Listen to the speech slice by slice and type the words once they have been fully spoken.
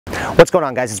What's going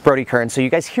on, guys? It's Brodie Kern. So you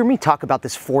guys hear me talk about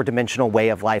this four-dimensional way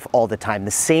of life all the time,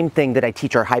 the same thing that I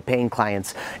teach our high-paying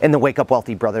clients in the Wake Up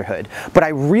Wealthy Brotherhood. But I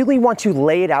really want to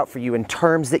lay it out for you in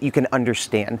terms that you can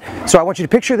understand. So I want you to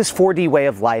picture this 4D way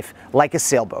of life like a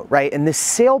sailboat, right? And this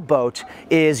sailboat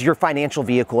is your financial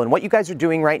vehicle. And what you guys are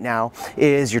doing right now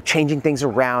is you're changing things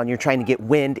around. You're trying to get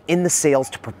wind in the sails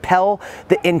to propel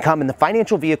the income and the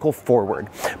financial vehicle forward.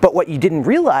 But what you didn't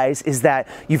realize is that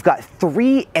you've got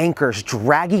three anchors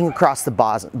dragging across the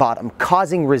bottom,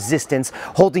 causing resistance,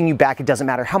 holding you back. It doesn't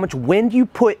matter how much wind you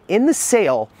put in the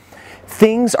sail,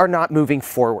 things are not moving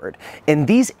forward. And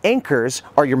these anchors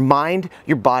are your mind,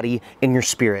 your body, and your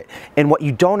spirit. And what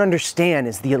you don't understand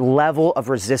is the level of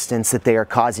resistance that they are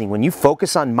causing. When you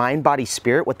focus on mind, body,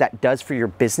 spirit, what that does for your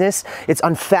business, it's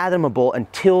unfathomable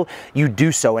until you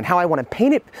do so. And how I want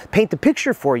to paint the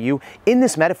picture for you in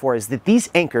this metaphor is that these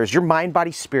anchors, your mind,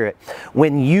 body, spirit,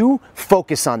 when you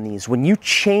focus on these, when you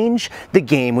change the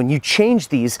game, when you change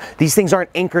these things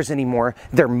aren't anchors anymore,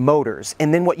 they're motors.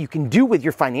 And then what you can do with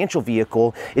your financial vehicle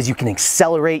is you can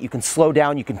accelerate, you can slow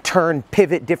down, you can turn,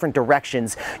 pivot different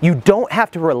directions. You don't have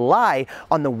to rely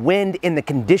on the wind and the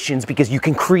conditions because you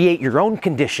can create your own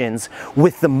conditions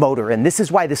with the motor. And this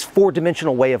is why this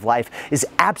four-dimensional way of life is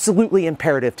absolutely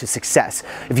imperative to success.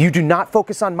 If you do not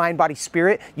focus on mind, body,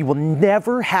 spirit, you will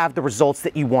never have the results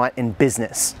that you want in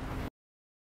business.